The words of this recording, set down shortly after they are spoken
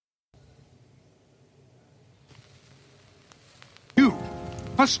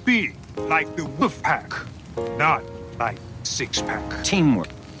must be like the wolf pack, not like six-pack. Teamwork.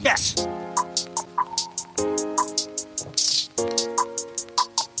 Yes!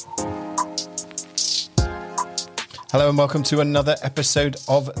 Hello and welcome to another episode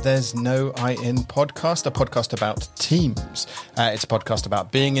of There's No I In podcast, a podcast about teams. It's a podcast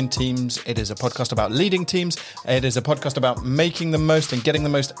about being in teams. It is a podcast about leading teams. It is a podcast about making the most and getting the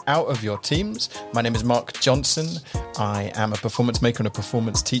most out of your teams. My name is Mark Johnson. I am a performance maker and a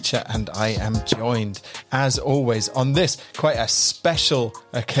performance teacher, and I am joined, as always, on this quite a special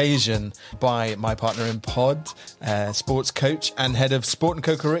occasion by my partner in pod, sports coach and head of sport and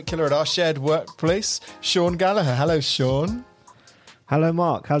co-curricular at our shared workplace, Sean Gallagher. Hello, Sean. Hello,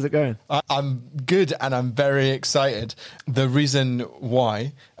 Mark. How's it going? I'm good and I'm very excited. The reason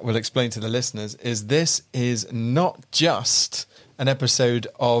why, we'll explain to the listeners, is this is not just an episode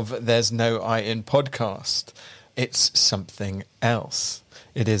of There's No I In podcast. It's something else.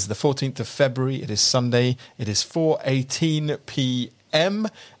 It is the 14th of February. It is Sunday. It is 4:18 p.m.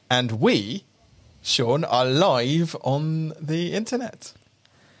 And we, Sean, are live on the internet.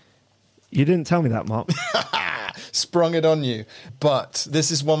 You didn't tell me that, Mark. Sprung it on you. But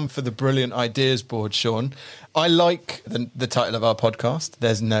this is one for the Brilliant Ideas board, Sean. I like the title of our podcast,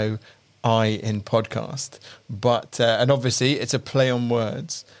 There's No I In podcast. But, and obviously it's a play on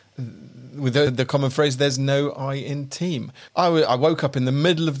words with the common phrase, there's no I in team. I woke up in the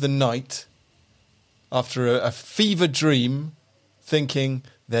middle of the night after a fever dream thinking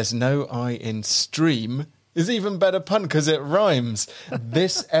there's no I in stream is even better pun because it rhymes.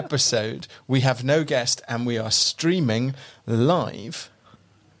 This episode, we have no guest and we are streaming live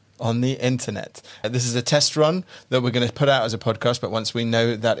on the internet. This is a test run that we're going to put out as a podcast, but once we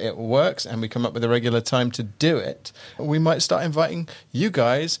know that it works and we come up with a regular time to do it, we might start inviting you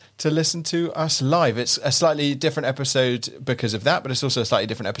guys to listen to us live. It's a slightly different episode because of that, but it's also a slightly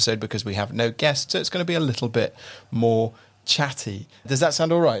different episode because we have no guests, so it's going to be a little bit more chatty. Does that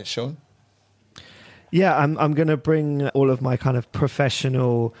sound all right, Sean? Yeah, I'm going to bring all of my kind of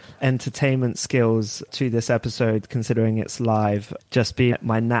professional entertainment skills to this episode, considering it's live. Just be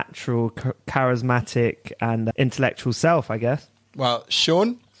my natural, charismatic and intellectual self, I guess. Well,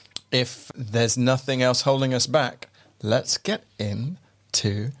 Sean, if there's nothing else holding us back, let's get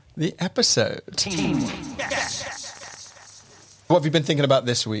into the episode. Teamwork. Yes! What have you been thinking about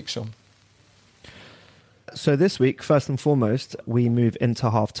this week, Sean? So this week, first and foremost, we move into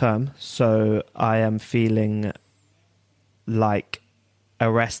half term. So I am feeling like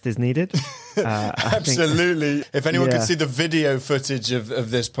a rest is needed. Absolutely. If anyone could see the video footage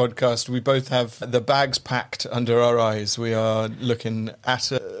of this podcast, we both have the bags packed under our eyes. We are looking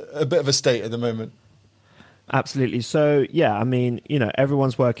at a bit of a state at the moment. Absolutely. So, yeah, I mean, you know,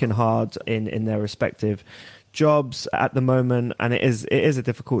 everyone's working hard in their respective jobs at the moment, and it is a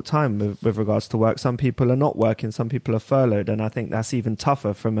difficult time with regards to work. Some people are not working, some people are furloughed, and I think that's even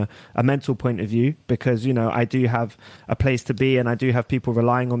tougher from a mental point of view, because, you know, I do have a place to be and I do have people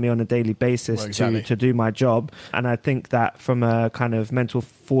relying on me on a daily basis to do my job. And I think that from a kind of mental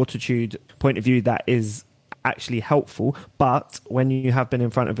fortitude point of view, that is actually helpful. But when you have been in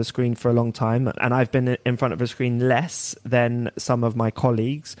front of a screen for a long time, and I've been in front of a screen less than some of my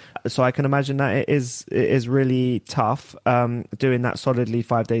colleagues, so I can imagine that it is really tough doing that solidly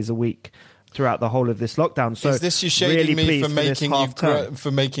 5 days a week throughout the whole of this lockdown. So is this you shading really me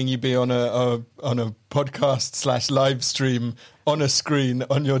for making you be on a podcast / live stream on a screen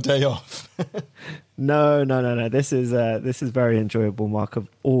on your day off? No. This is very enjoyable, Mark. Of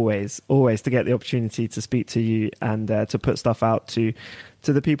always to get the opportunity to speak to you and to put stuff out to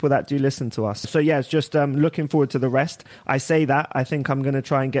the people that do listen to us. So yeah, it's just looking forward to the rest. I say that I think I'm going to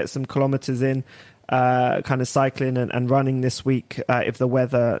try and get some kilometers in, kind of cycling and running this week if the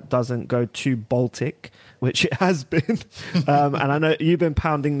weather doesn't go too Baltic, which it has been. And I know you've been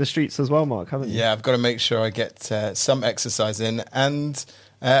pounding the streets as well, Mark, haven't you? Yeah, I've got to make sure I get some exercise in. And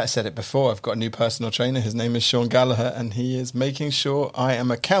I said it before, I've got a new personal trainer. His name is Sean Gallagher, and he is making sure I am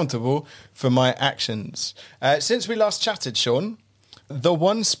accountable for my actions. Since we last chatted, Sean, the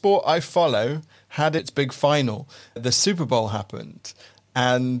one sport I follow had its big final. The Super Bowl happened,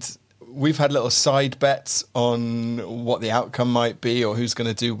 and we've had little side bets on what the outcome might be or who's going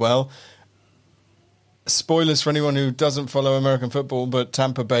to do well. Spoilers for anyone who doesn't follow American football, but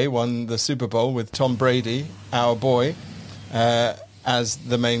Tampa Bay won the Super Bowl with Tom Brady, our boy, as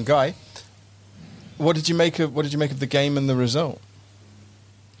the main guy. What did you make of the game and the result?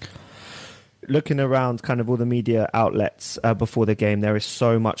 Looking around kind of all the media outlets before the game, there is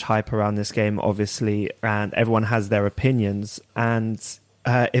so much hype around this game, obviously, and everyone has their opinions. And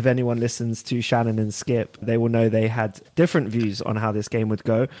if anyone listens to Shannon and Skip, they will know they had different views on how this game would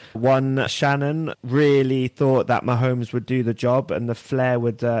go. One, Shannon really thought that Mahomes would do the job and the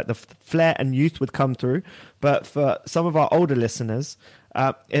flair and youth would come through. But for some of our older listeners,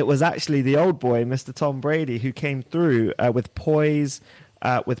 it was actually the old boy, Mr. Tom Brady, who came through with poise,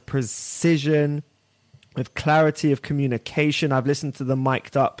 with precision, with clarity of communication. I've listened to the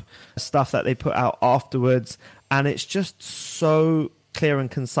mic'd up stuff that they put out afterwards, and it's just so clear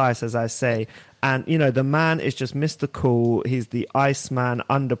and concise, as I say. And, you know, the man is just Mr. Cool. He's the Iceman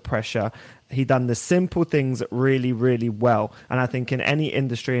under pressure. He done the simple things really, really well. And I think in any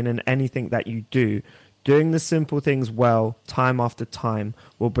industry and in anything that you do, doing the simple things well, time after time,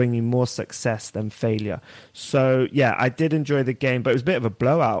 will bring you more success than failure. So, yeah, I did enjoy the game, but it was a bit of a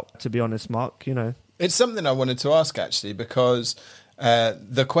blowout, to be honest, Mark, you know. It's something I wanted to ask, actually, because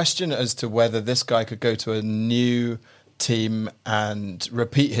the question as to whether this guy could go to a new team and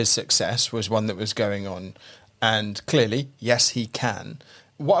repeat his success was one that was going on. And clearly, yes, he can.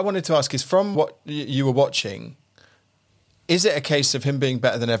 What I wanted to ask is, from what you were watching, is it a case of him being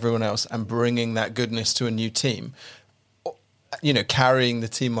better than everyone else and bringing that goodness to a new team, you know, carrying the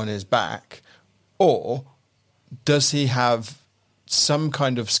team on his back? Or does he have some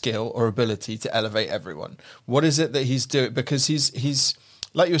kind of skill or ability to elevate everyone? What is it that he's doing? Because he's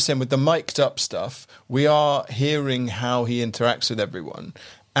like you were saying, with the mic'd up stuff, we are hearing how he interacts with everyone.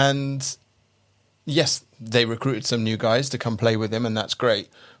 And yes, they recruited some new guys to come play with him, and that's great.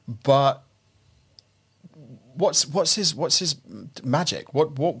 But what's his magic?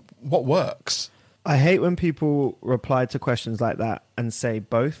 What works? I hate when people reply to questions like that and say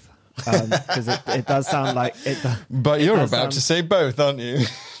both, because it does sound like it. But you're about to say both, aren't you?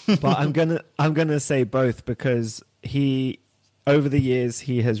 But I'm gonna say both, because over the years,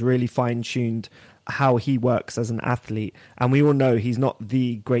 he has really fine-tuned how he works as an athlete. And we all know he's not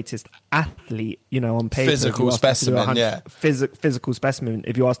the greatest athlete, you know, on paper. Physical specimen, yeah. Physical specimen.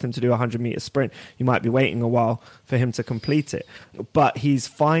 If you asked him to do a 100-meter sprint, you might be waiting a while for him to complete it. But he's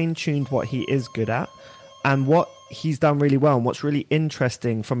fine-tuned what he is good at and what he's done really well, and what's really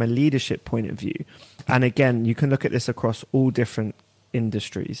interesting from a leadership point of view. And again, you can look at this across all different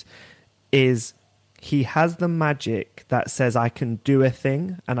industries, is he has the magic that says, I can do a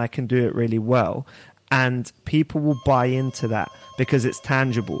thing and I can do it really well. And people will buy into that because it's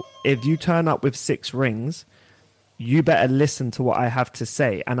tangible. If you turn up with 6 rings, you better listen to what I have to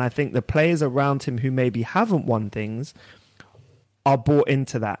say. And I think the players around him who maybe haven't won things are bought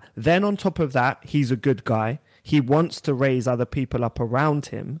into that. Then on top of that, he's a good guy. He wants to raise other people up around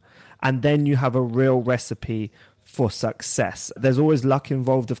him. And then you have a real recipe for success. There's always luck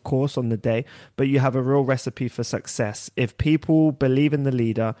involved, of course, on the day, but you have a real recipe for success. If people believe in the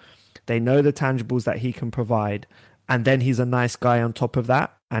leader, they know the tangibles that he can provide, and then he's a nice guy on top of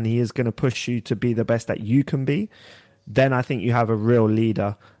that, and he is going to push you to be the best that you can be, then I think you have a real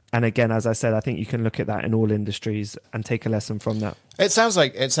leader. And again, as I said, I think you can look at that in all industries and take a lesson from that. It sounds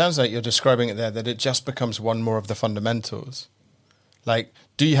like you're describing it there, that it just becomes one more of the fundamentals. Like,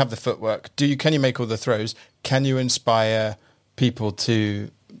 do you have the footwork? Can you make all the throws? Can you inspire people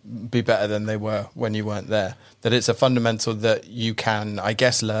to be better than they were when you weren't there? That it's a fundamental that you can, I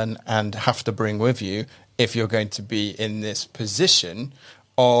guess, learn and have to bring with you if you're going to be in this position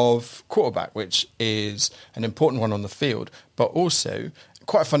of quarterback, which is an important one on the field, but also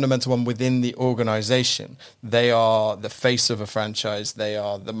quite a fundamental one within the organization. They are the face of a franchise. They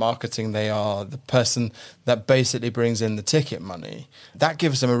are the marketing. They are the person that basically brings in the ticket money. That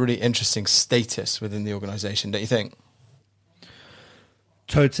gives them a really interesting status within the organization, don't you think?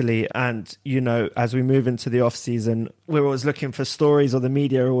 Totally. And, you know, as we move into the off season, we're always looking for stories, or the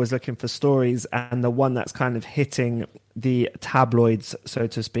media are always looking for stories. And the one that's kind of hitting the tabloids, so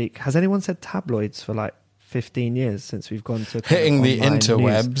to speak. Has anyone said tabloids for like 15 years since we've gone to hitting the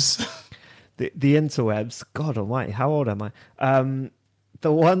interwebs? The interwebs. God almighty, how old am I?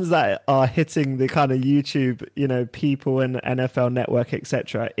 The ones that are hitting the kind of YouTube, you know, people and NFL Network,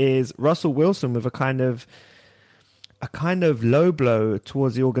 etc., is Russell Wilson with a kind of low blow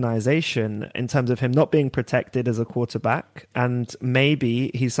towards the organization in terms of him not being protected as a quarterback, and maybe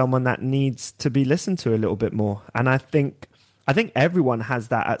he's someone that needs to be listened to a little bit more. And I think everyone has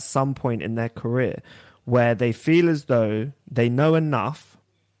that at some point in their career, where they feel as though they know enough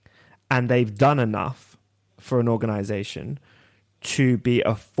and they've done enough for an organization to be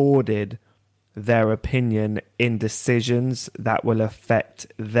afforded their opinion in decisions that will affect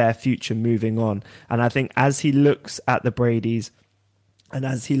their future moving on. And I think as he looks at the Bradys and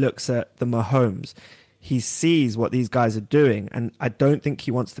as he looks at the Mahomes, he sees what these guys are doing, and I don't think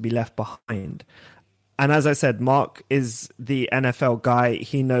he wants to be left behind. And as I said, Mark is the NFL guy.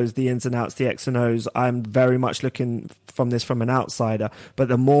 He knows the ins and outs, the X and O's. I'm very much looking from this from an outsider. But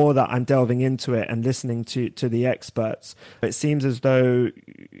the more that I'm delving into it and listening to the experts, it seems as though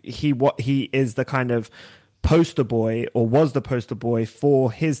he is the kind of poster boy, or was the poster boy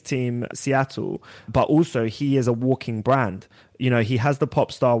for his team, Seattle. But also he is a walking brand. You know, he has the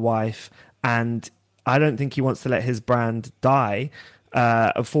pop star wife, and I don't think he wants to let his brand die,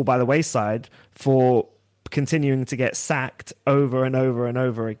 fall by the wayside for continuing to get sacked over and over and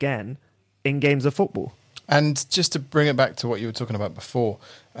over again in games of football. And just to bring it back to what you were talking about before,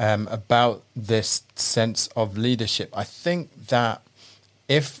 about this sense of leadership, I think that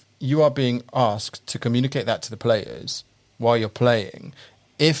if you are being asked to communicate that to the players while you're playing,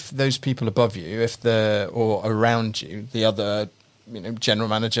 if those people above you, or around you, the other, general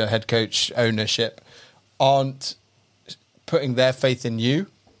manager, head coach, ownership, aren't putting their faith in you,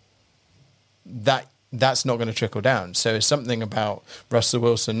 that's not going to trickle down. So it's something about Russell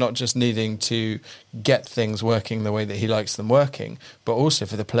Wilson not just needing to get things working the way that he likes them working, but also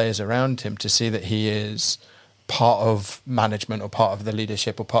for the players around him to see that he is part of management or part of the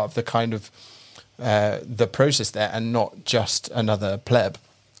leadership or part of the kind of the process there, and not just another pleb,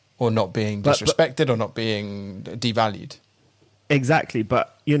 or not being disrespected or not being devalued. Exactly.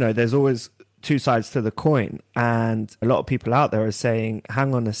 But, there's always two sides to the coin. And a lot of people out there are saying,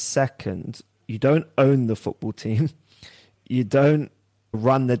 hang on a second, you don't own the football team. You don't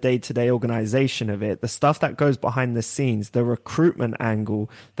run the day-to-day organization of it. The stuff that goes behind the scenes, the recruitment angle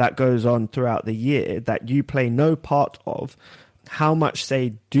that goes on throughout the year that you play no part of, how much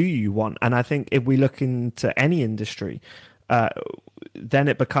say do you want? And I think if we look into any industry, then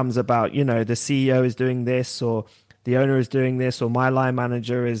it becomes about, the CEO is doing this, or the owner is doing this, or my line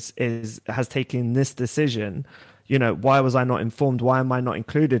manager has taken this decision. Why was I not informed? Why am I not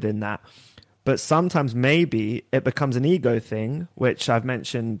included in that? But sometimes maybe it becomes an ego thing, which I've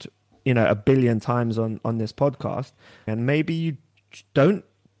mentioned, a billion times on this podcast. And maybe you don't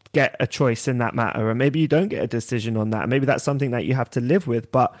get a choice in that matter, or maybe you don't get a decision on that. Maybe that's something that you have to live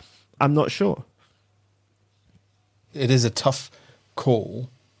with, but I'm not sure. It is a tough call,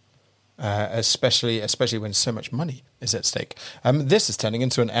 especially when so much money is at stake. This is turning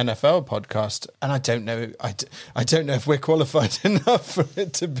into an NFL podcast, and I don't know. I don't know if we're qualified enough for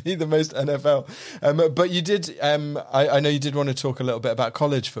it to be the most NFL. But you did. I know you did want to talk a little bit about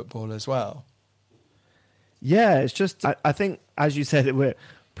college football as well. Yeah, it's just I think, as you said, we're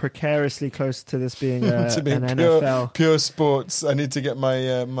precariously close to this being an NFL pure sports. I need to get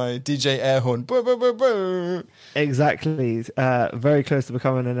my my DJ air horn. Boo, boo, boo, boo. Exactly, very close to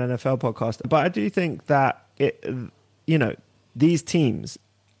becoming an NFL podcast. But I do think that these teams,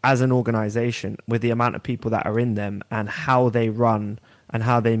 as an organization, with the amount of people that are in them and how they run and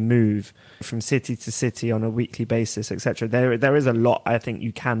how they move from city to city on a weekly basis, etc. There is a lot I think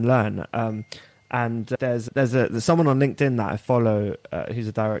you can learn. And there's someone on LinkedIn that I follow who's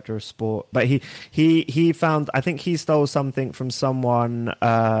a director of sport, but he found, I think he stole something from someone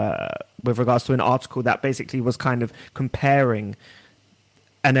with regards to an article that basically was kind of comparing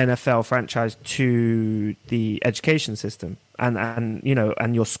an NFL franchise to the education system and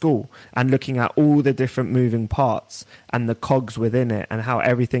your school, and looking at all the different moving parts and the cogs within it and how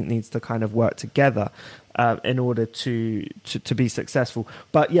everything needs to kind of work together in order to be successful.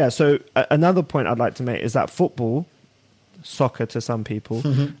 But yeah, so another point I'd like to make is that football, soccer to some people,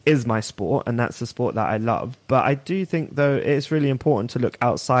 is my sport, and that's the sport that I love. But I do think, though, it's really important to look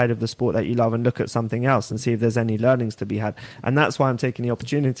outside of the sport that you love and look at something else and see if there's any learnings to be had. And that's why I'm taking the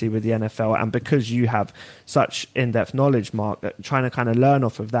opportunity with the NFL, and because you have such in-depth knowledge, Mark, trying to kind of learn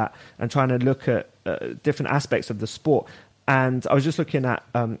off of that and trying to look at different aspects of the sport. And I was just looking at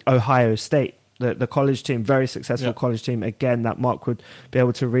Ohio State, the college team, very successful college team, again, that Mark would be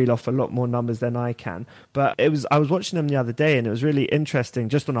able to reel off a lot more numbers than I can. But I was watching them the other day, and it was really interesting,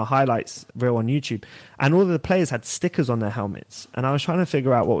 just on a highlights reel on YouTube. And all of the players had stickers on their helmets. And I was trying to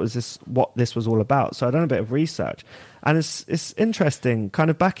figure out what this was all about. So I done a bit of research. And it's interesting, kind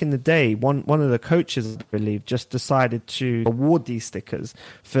of back in the day, one of the coaches, I believe, just decided to award these stickers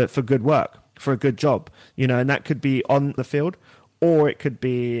for good work, for a good job, and that could be on the field, or it could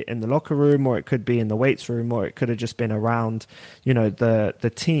be in the locker room, or it could be in the weights room, or it could have just been around,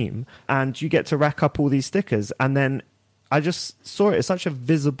 the team. And you get to rack up all these stickers. And then I just saw it as such a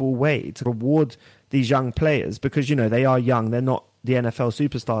visible way to reward these young players, because, they are young. They're not the NFL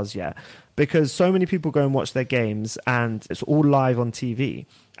superstars yet, because so many people go and watch their games and it's all live on TV.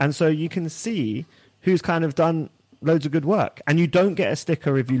 And so you can see who's kind of done loads of good work. And you don't get a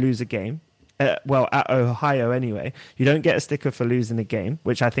sticker if you lose a game. well, at Ohio anyway, you don't get a sticker for losing a game,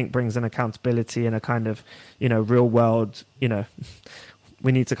 which I think brings an accountability and a kind of, real world,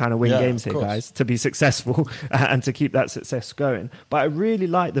 we need to kind of win games here, guys, to be successful and to keep that success going. But I really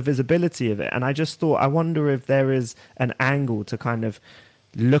like the visibility of it. And I just thought, I wonder if there is an angle to kind of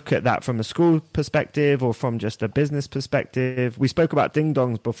look at that from a school perspective or from just a business perspective. We spoke about ding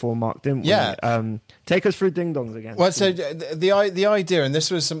dongs before, Mark, didn't we? Yeah. Take us through ding dongs again. Well, so the idea, and this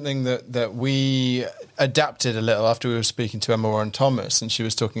was something that we adapted a little after we were speaking to Emma Warren Thomas, and she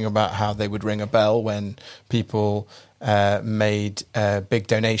was talking about how they would ring a bell when people made a big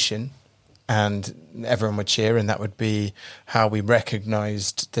donation, and everyone would cheer, and that would be how we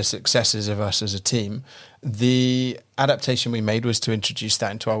recognised the successes of us as a team. The adaptation we made was to introduce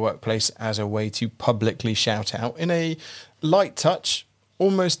that into our workplace as a way to publicly shout out in a light touch,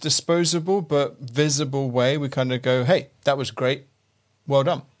 almost disposable but visible way. We kind of go, hey, that was great, well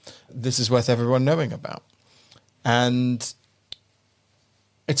done. This is worth everyone knowing about. And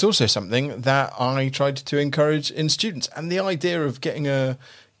it's also something that I tried to encourage in students. And the idea of getting a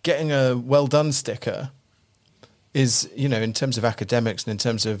well done sticker is, in terms of academics and in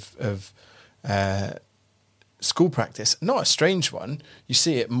terms of school practice, not a strange one. You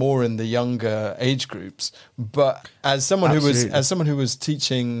see it more in the younger age groups. But as someone who was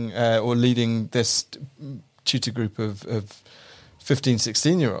teaching or leading this tutor group of 15,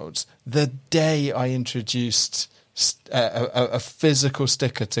 16-year-olds, the day I introduced a physical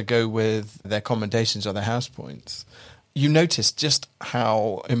sticker to go with their commendations or their house points, you notice just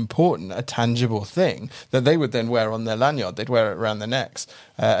how important a tangible thing that they would then wear on their lanyard, they'd wear it around their necks,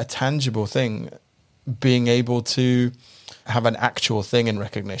 a tangible thing, being able to have an actual thing in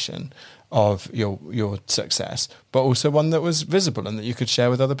recognition of your success, but also one that was visible and that you could share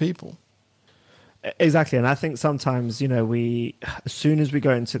with other people. Exactly. And I think sometimes, we, as soon as we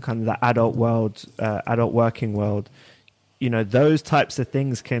go into kind of the adult world, adult working world, those types of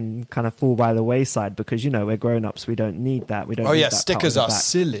things can kind of fall by the wayside because, we're grown-ups. We don't need that. We don't. Oh, need yeah. that Stickers are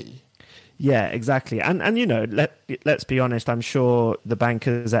silly. Yeah, exactly. And let's be honest, I'm sure the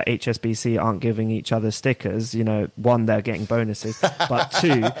bankers at HSBC aren't giving each other stickers. One, they're getting bonuses, but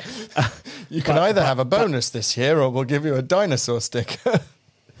two... you can either have a bonus this year or we'll give you a dinosaur sticker.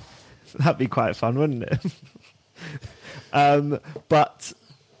 That'd be quite fun, wouldn't it?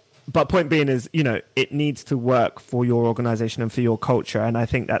 But point being is, it needs to work for your organization and for your culture. And I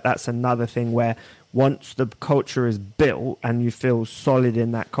think that's another thing where once the culture is built and you feel solid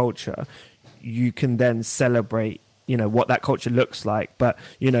in that culture, you can then celebrate, what that culture looks like. But,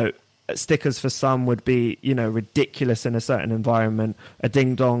 stickers for some would be, ridiculous in a certain environment. A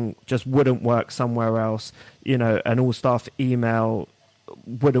ding dong just wouldn't work somewhere else. An all staff email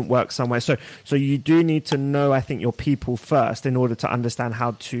wouldn't work somewhere. So you do need to know, I think, your people first in order to understand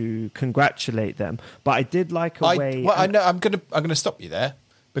how to congratulate them. But I did like a way. Well, I know I'm gonna stop you there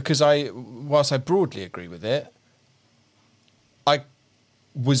because whilst I broadly agree with it, I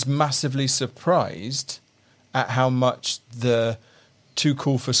was massively surprised at how much the Too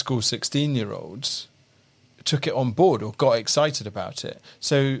Cool for School 16-year-olds took it on board or got excited about it.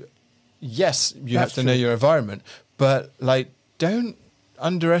 So yes, you have to know your environment, but don't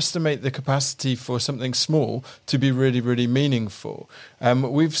underestimate the capacity for something small to be really, really meaningful.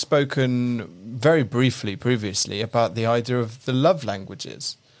 We've spoken very briefly previously about the idea of the love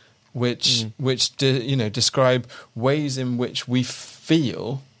languages, which describe ways in which we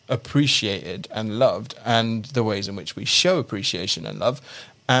feel appreciated and loved, and the ways in which we show appreciation and love.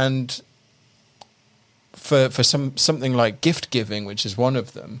 And for something like gift giving, which is one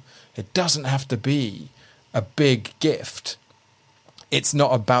of them, it doesn't have to be a big gift. It's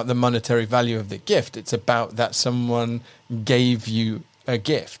not about the monetary value of the gift. It's about that someone gave you a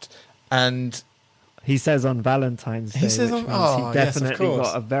gift. And he says on Valentine's Day, he definitely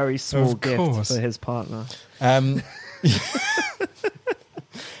got a very small gift for his partner. I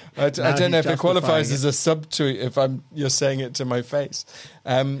don't know if it qualifies as a subtweet if you're saying it to my face.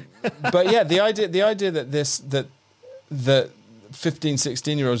 But yeah, the idea that 15,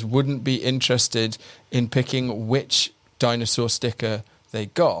 16-year-olds wouldn't be interested in picking which dinosaur sticker they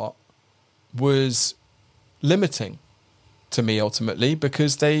got was limiting to me ultimately,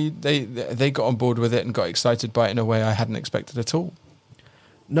 because they got on board with it and got excited by it in a way I hadn't expected at all.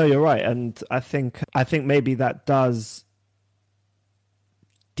 No, you're right. And I think maybe that does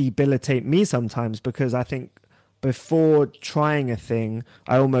debilitate me sometimes, because I think before trying a thing,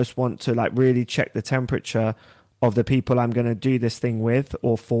 I almost want to really check the temperature of the people I'm going to do this thing with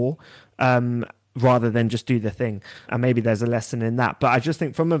or for. rather than just do the thing. And maybe there's a lesson in that. But I just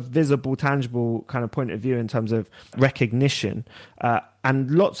think from a visible, tangible kind of point of view in terms of recognition,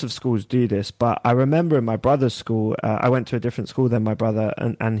 and lots of schools do this, but I remember in my brother's school, I went to a different school than my brother,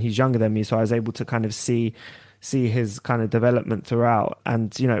 and he's younger than me, so I was able to kind of see his kind of development throughout.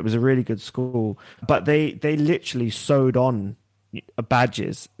 And, you know, it was a really good school, but they literally sewed on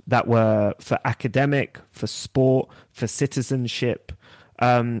badges that were for academic, for sport, for citizenship.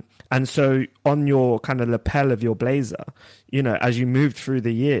 And so on your kind of lapel of your blazer, you know, as you moved through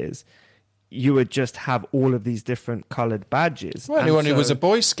the years, you would just have all of these different coloured badges. Well, anyone who was a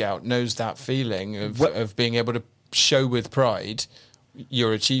Boy Scout knows that feeling of being able to show with pride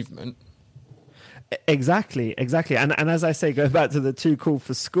your achievement. Exactly. And as I say, going back to the too cool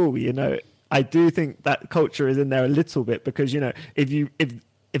for school, you know, I do think that culture is in there a little bit because, you know,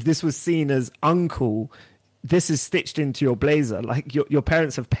 if this was seen as uncool, this is stitched into your blazer. Like your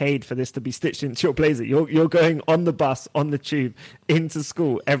parents have paid for this to be stitched into your blazer. You're going on the bus, on the tube, into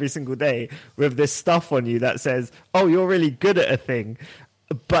school every single day with this stuff on you that says, oh, you're really good at a thing.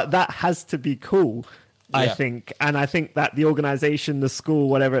 But that has to be cool, I think. And I think that the organization, the school,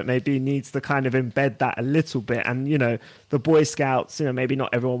 whatever it may be, needs to kind of embed that a little bit. And, you know, the Boy Scouts, you know, maybe not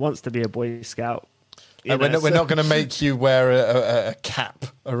everyone wants to be a Boy Scout. We're not going to make you wear a cap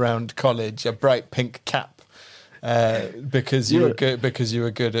around college, a bright pink cap. Because you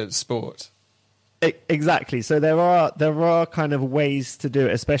were good at sport. Exactly. So there are kind of ways to do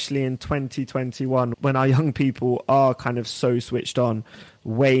it, especially in 2021 when our young people are kind of so switched on,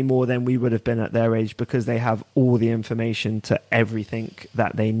 way more than we would have been at their age, because they have all the information to everything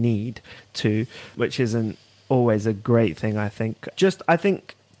that they need to, which isn't always a great thing. I think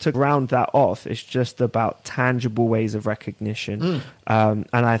to round that off, it's just about tangible ways of recognition. And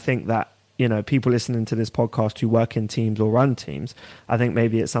I think that, you know, people listening to this podcast who work in teams or run teams, I think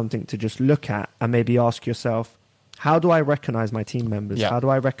maybe it's something to just look at and maybe ask yourself, how do I recognize my team members? Yeah. How do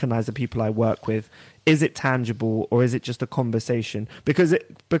I recognize the people I work with? Is it tangible or is it just a conversation? Because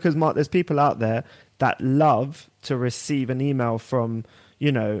Mark, there's people out there that love to receive an email from,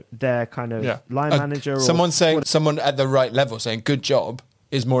 you know, their kind of line manager. Someone at the right level saying good job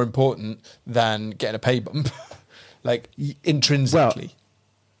is more important than getting a pay bump, like intrinsically. Well,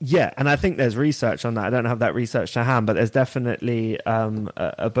 yeah, and I think there's research on that. I don't have that research to hand, but there's definitely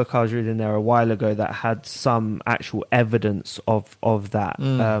a book I was reading there a while ago that had some actual evidence of that,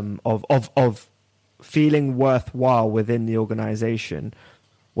 of feeling worthwhile within the organization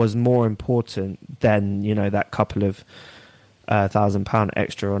was more important than, you know, that couple of £1,000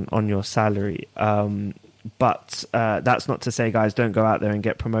 extra on your salary. But that's not to say, guys, don't go out there and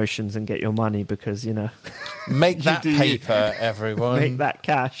get promotions and get your money, because, you know, make that paper, everyone. Make that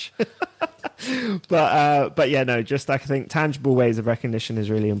cash. But yeah, no, just I think tangible ways of recognition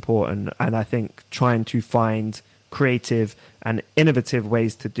is really important. And I think trying to find creative and innovative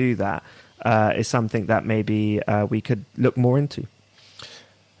ways to do that is something that maybe we could look more into.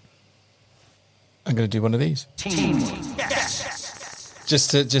 I'm going to do one of these.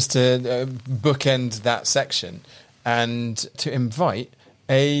 Just to bookend that section and to invite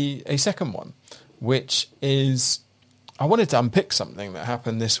a second one, which is, I wanted to unpick something that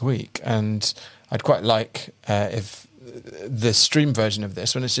happened this week, and I'd quite like if the stream version of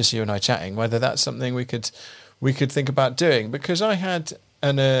this, when it's just you and I chatting, whether that's something we could think about doing, because I had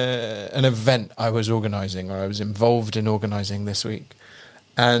an event I was organising, or I was involved in organising this week,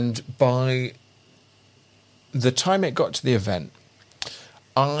 and by the time it got to the event,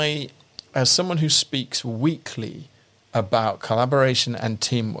 I, as someone who speaks weekly about collaboration and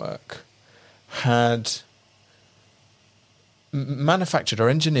teamwork, had manufactured or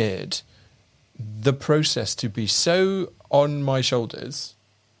engineered the process to be so on my shoulders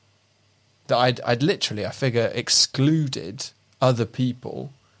that I'd literally, I figure, excluded other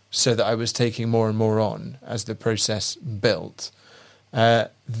people so that I was taking more and more on as the process built.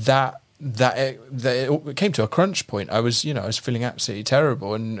 That it came to a crunch point. I was feeling absolutely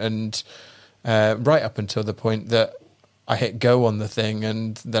terrible, and right up until the point that I hit go on the thing,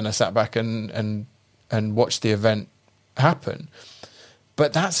 and then I sat back and watched the event happen.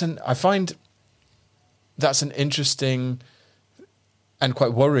 But I find that's an interesting and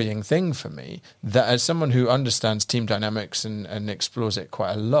quite worrying thing for me, that as someone who understands team dynamics and explores it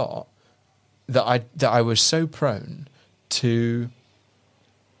quite a lot, that I was so prone to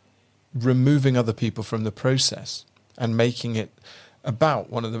removing other people from the process and making it about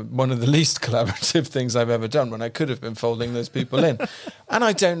one of the least collaborative things I've ever done, when I could have been folding those people in. And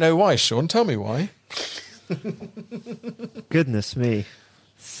I don't know why. Sean, tell me why. Goodness me.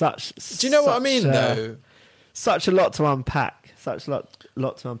 Do you know what I mean, though? Such a lot to unpack. Such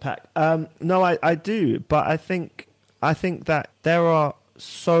lot to unpack. No, I do, but I think that there are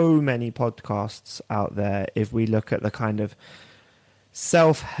so many podcasts out there. If we look at the kind of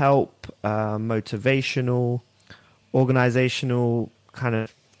self-help, motivational, organizational kind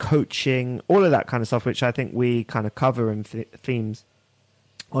of coaching, all of that kind of stuff, which I think we kind of cover in themes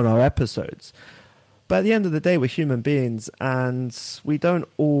on our episodes. But at the end of the day, we're human beings, and we don't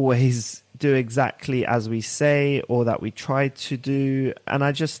always do exactly as we say or that we try to do. And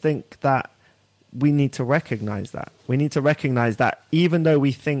I just think that we need to recognize that. We need to recognize that even though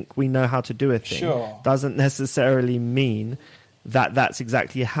we think we know how to do a thing, doesn't necessarily mean that that's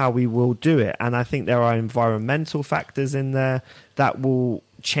exactly how we will do it. And I think there are environmental factors in there that will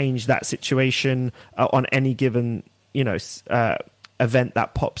change that situation on any given, event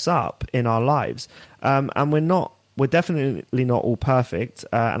that pops up in our lives. And we're definitely not all perfect.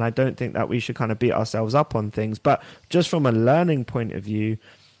 And I don't think that we should kind of beat ourselves up on things. But just from a learning point of view,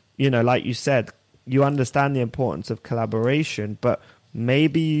 like you said, you understand the importance of collaboration, but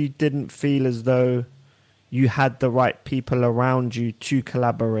maybe you didn't feel as though you had the right people around you to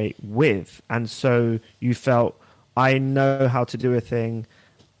collaborate with. And so you felt, I know how to do a thing,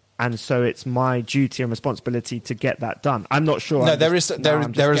 and so it's my duty and responsibility to get that done. I'm not sure. No, there's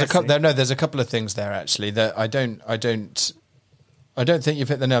a couple of things there actually that I don't think you've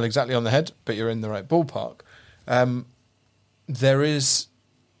hit the nail exactly on the head, but you're in the right ballpark. There is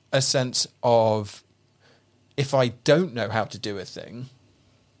a sense of, if I don't know how to do a thing,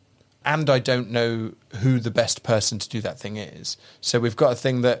 and I don't know who the best person to do that thing is. So we've got a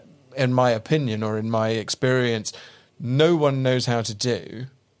thing that, in my opinion or in my experience, no one knows how to do.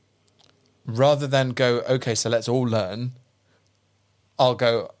 Rather than go, okay, so let's all learn,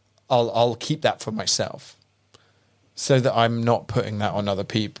 I'll keep that for myself, so that I'm not putting that on other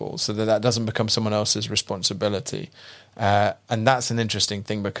people, so that doesn't become someone else's responsibility. And that's an interesting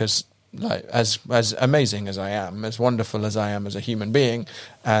thing, because like as amazing as I am, as wonderful as I am as a human being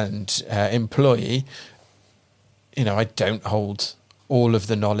and employee, I don't hold all of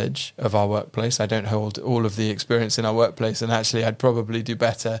the knowledge of our workplace. I don't hold all of the experience in our workplace, and actually I'd probably do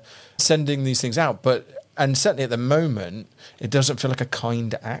better sending these things out. And certainly at the moment, it doesn't feel like a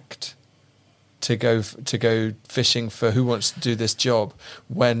kind act to go fishing for who wants to do this job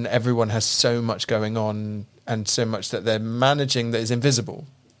when everyone has so much going on and so much that they're managing that is invisible.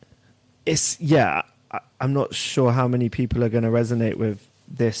 I'm not sure how many people are going to resonate with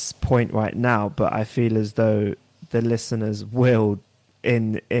this point right now, but I feel as though the listeners will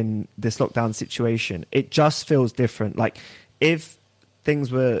in this lockdown situation. It just feels different. Like, if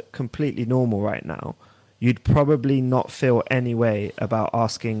things were completely normal right now, you'd probably not feel any way about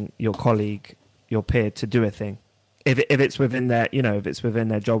asking your colleague, your peer, to do a thing if it's within their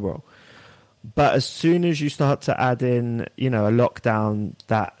job role. But as soon as you start to add in, a lockdown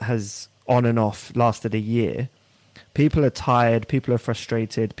that has on and off lasted a year, people are tired, people are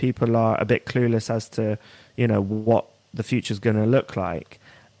frustrated, people are a bit clueless as to, what the future's going to look like.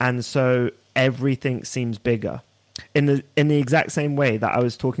 And so everything seems bigger. In the exact same way that I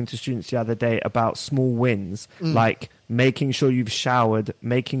was talking to students the other day about small wins, like making sure you've showered,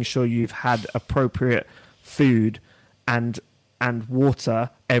 making sure you've had appropriate food and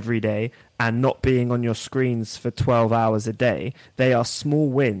water every day, and not being on your screens for 12 hours a day. They are small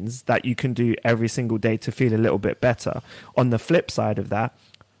wins that you can do every single day to feel a little bit better. On the flip side of that,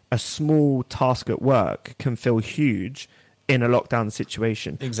 a small task at work can feel huge in a lockdown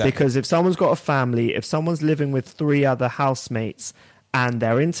situation. Exactly. Because if someone's got a family, if someone's living with 3 other housemates and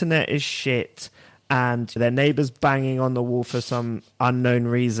their internet is shit and their neighbor's banging on the wall for some unknown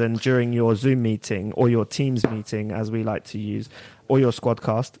reason during your Zoom meeting or your Teams meeting, as we like to use, or your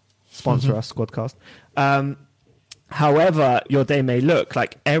Squadcast, sponsor us, Squadcast. However your day may look,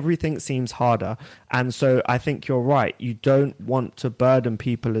 like, everything seems harder. And so I think you're right. You don't want to burden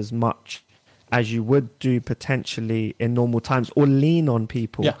people as much as you would do potentially in normal times, or lean on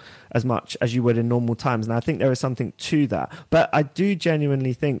people as much as you would in normal times. And I think there is something to that. But I do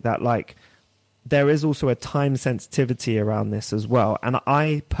genuinely think that, like, there is also a time sensitivity around this as well. And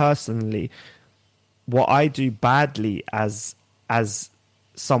I personally, what I do badly as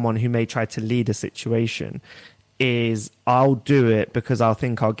someone who may try to lead a situation is I'll do it because I'll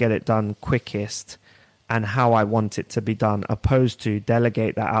think I'll get it done quickest and how I want it to be done, opposed to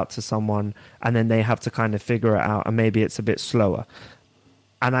delegate that out to someone and then they have to kind of figure it out, and maybe it's a bit slower.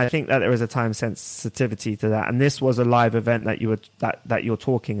 And I think that there is a time sensitivity to that. And this was a live event that you're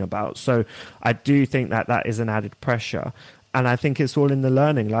talking about. So I do think that is an added pressure. And I think it's all in the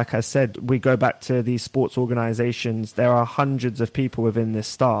learning. Like I said, we go back to these sports organizations. There are hundreds of people within this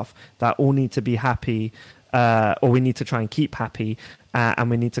staff that all need to be happy or we need to try and keep happy, and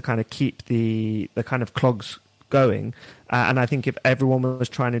we need to kind of keep the kind of clogs going. And I think if everyone was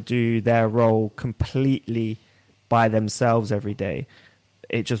trying to do their role completely by themselves every day,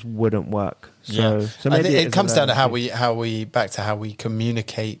 it just wouldn't work. So I maybe think it comes down to how we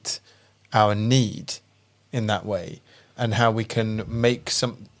communicate our need in that way, and how we can make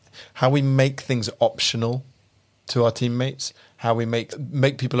things optional to our teammates, how we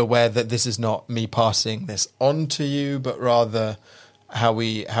make people aware that this is not me passing this on to you, but rather how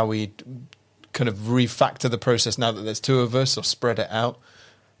we kind of refactor the process now that there's two of us, or spread it out.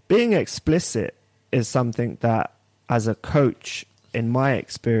 Being explicit is something that, as a coach, in my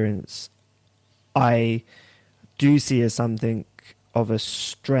experience, I do see as something of a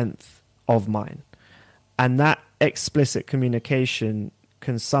strength of mine. And that explicit communication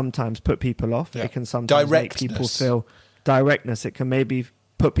can sometimes put people off. Yeah. It can sometimes make people feel directness. It can maybe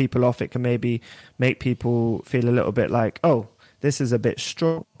put people off. It can maybe make people feel a little bit like, oh, this is a bit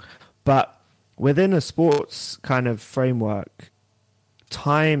strong. But within a sports kind of framework,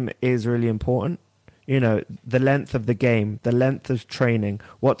 time is really important. You know, the length of the game, the length of training,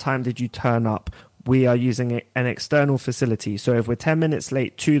 what time did you turn up? We are using an external facility. So if we're 10 minutes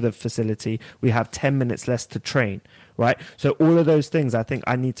late to the facility, we have 10 minutes less to train, right? So all of those things I think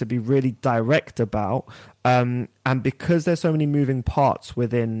I need to be really direct about. And because there's so many moving parts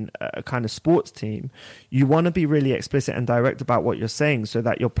within a kind of sports team, you want to be really explicit and direct about what you're saying so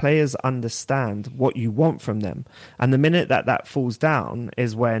that your players understand what you want from them. And the minute that falls down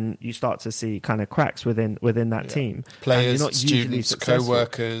is when you start to see kind of cracks within that team. Players, students,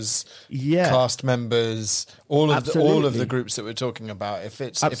 co-workers, cast members, all of the groups that we're talking about. If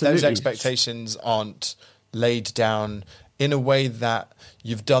those expectations aren't laid down in a way that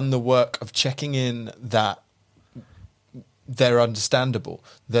you've done the work of checking in that they're understandable,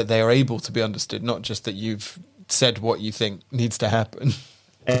 that they are able to be understood, not just that you've said what you think needs to happen.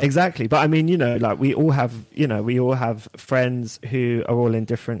 Exactly. But I mean, you know, like we all have friends who are all in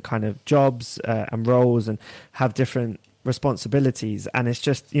different kind of jobs and roles and have different responsibilities, and it's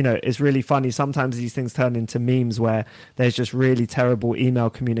just, you know, it's really funny sometimes these things turn into memes where there's just really terrible email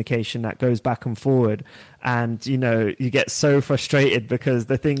communication that goes back and forward, and you know, you get so frustrated because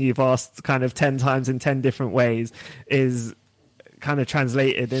the thing you've asked kind of 10 times in 10 different ways is kind of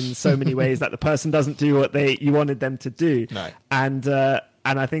translated in so many ways that the person doesn't do what you wanted them to do. No. And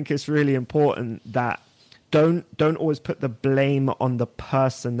I think it's really important that don't always put the blame on the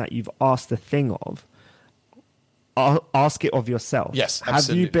person that you've asked the thing of. Ask it of yourself. Yes,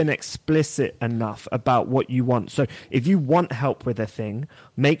 absolutely. Have you been explicit enough about what you want? So if you want help with a thing,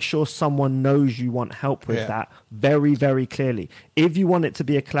 make sure someone knows you want help with that very, very clearly. If you want it to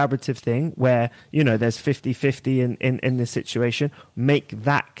be a collaborative thing where, you know, there's 50-50 in this situation, make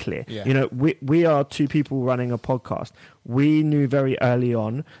that clear. Yeah. You know, we are two people running a podcast. We knew very early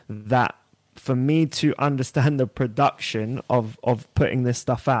on that for me to understand the production of putting this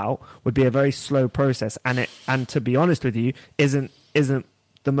stuff out would be a very slow process, and to be honest with you, isn't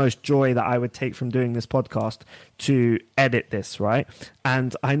the most joy that I would take from doing this podcast to edit this, right?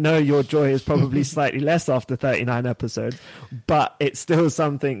 And I know your joy is probably slightly less after 39 episodes, but it's still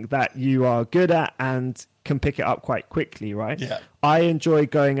something that you are good at and can pick it up quite quickly, right? Yeah. I enjoy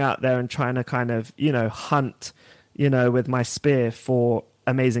going out there and trying to kind of, you know, hunt, you know, with my spear for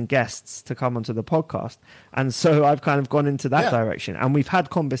amazing guests to come onto the podcast, and so I've kind of gone into that direction, and we've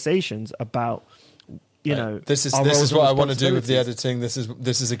had conversations about, you know, this is what I want to do with the editing. This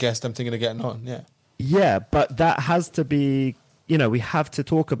is a guest I'm thinking of getting on. Yeah, but that has to be, you know, we have to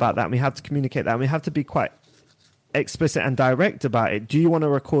talk about that, and we have to communicate that, and we have to be quite explicit and direct about it. Do you want to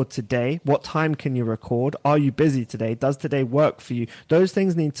record today? What time can you record? Are you busy today? Does today work for you? Those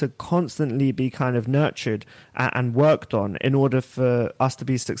things need to constantly be kind of nurtured and worked on in order for us to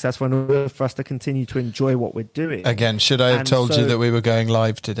be successful, in order for us to continue to enjoy what we're doing. Again, should I have told you that we were going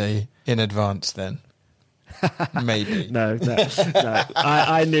live today in advance then? Maybe. No.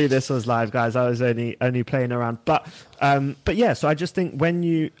 I knew this was live, guys. I was only playing around. But yeah, so I just think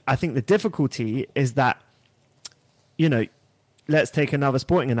I think the difficulty is that, you know, let's take another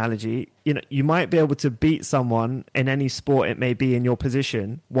sporting analogy. You know, you might be able to beat someone in any sport it may be in your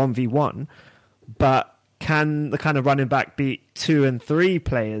position, 1v1, but can the kind of running back beat 2 and 3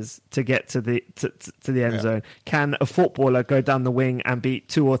 players to get to the end zone? Can a footballer go down the wing and beat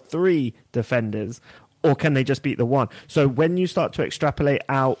 2 or 3 defenders? Or can they just beat the one? So when you start to extrapolate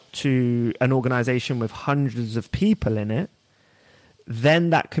out to an organization with hundreds of people in it,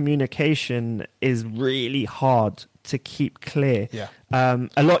 then that communication is really hard to keep clear. A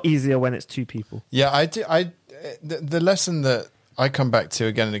lot easier when it's 2 people. The lesson that I come back to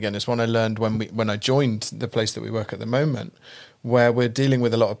again and again is one I learned when I joined the place that we work at the moment, where we're dealing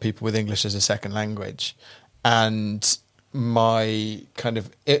with a lot of people with English as a second language. And my kind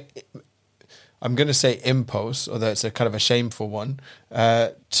of, I'm going to say impulse, although it's a kind of a shameful one,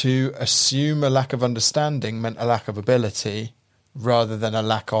 to assume a lack of understanding meant a lack of ability rather than a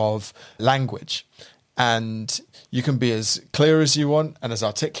lack of language. And you can be as clear as you want and as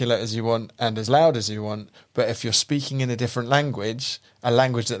articulate as you want and as loud as you want. But if you're speaking in a different language, a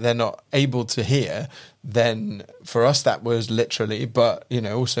language that they're not able to hear, then for us that was literally, but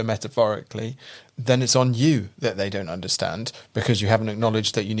also metaphorically, then it's on you that they don't understand because you haven't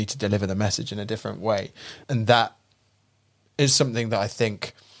acknowledged that you need to deliver the message in a different way. And that is something that I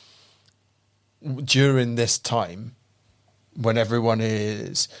think during this time, when everyone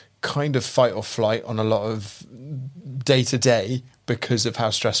is kind of fight or flight on a lot of day to day because of how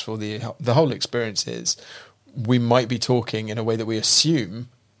stressful the whole experience is, we might be talking in a way that we assume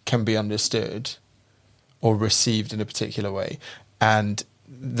can be understood or received in a particular way, and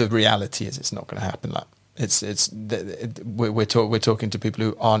the reality is it's not going to happen. We're talking to people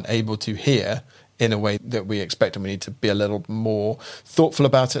who aren't able to hear in a way that we expect, and we need to be a little more thoughtful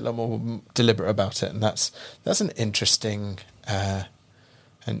about it, a little more deliberate about it, and that's an interesting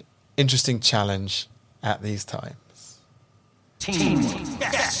challenge at these times.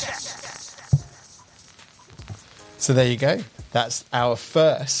 So there you go. That's our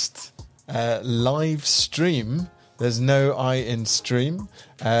first live stream. There's no I in stream,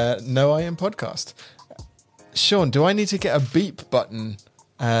 no I in podcast. Sean, do I need to get a beep button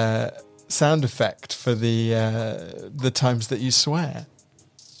sound effect for the times that you swear?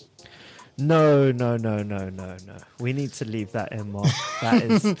 No. We need to leave that in, Mark.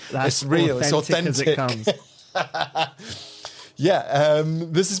 That's it's real. It's authentic as it comes. Yeah,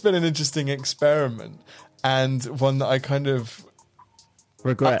 this has been an interesting experiment and one that I kind of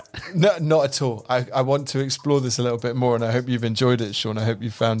regret. No, not at all. I want to explore this a little bit more, and I hope you've enjoyed it, Sean. I hope you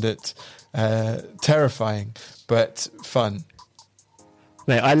found it terrifying but fun.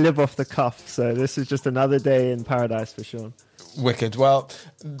 Mate, I live off the cuff, so this is just another day in paradise for Sean. Wicked. Well,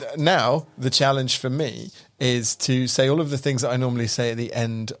 now the challenge for me is to say all of the things that I normally say at the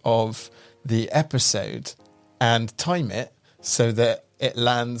end of the episode and time it so that it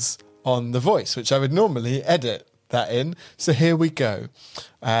lands on the voice, which I would normally edit that in. So here we go.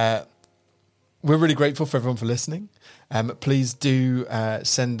 We're really grateful for everyone for listening. Please do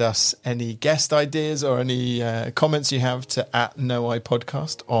send us any guest ideas or any comments you have to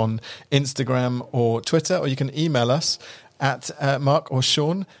 @NoIPodcast on Instagram or Twitter, or you can email us at Mark or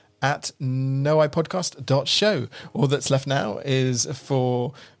Sean at noipodcast.show. All that's left now is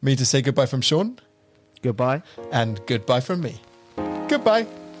for me to say goodbye from Sean. Goodbye. And goodbye from me. Goodbye.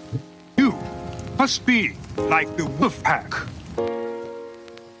 You must be like the wolf pack.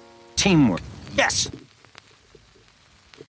 Teamwork. Yes.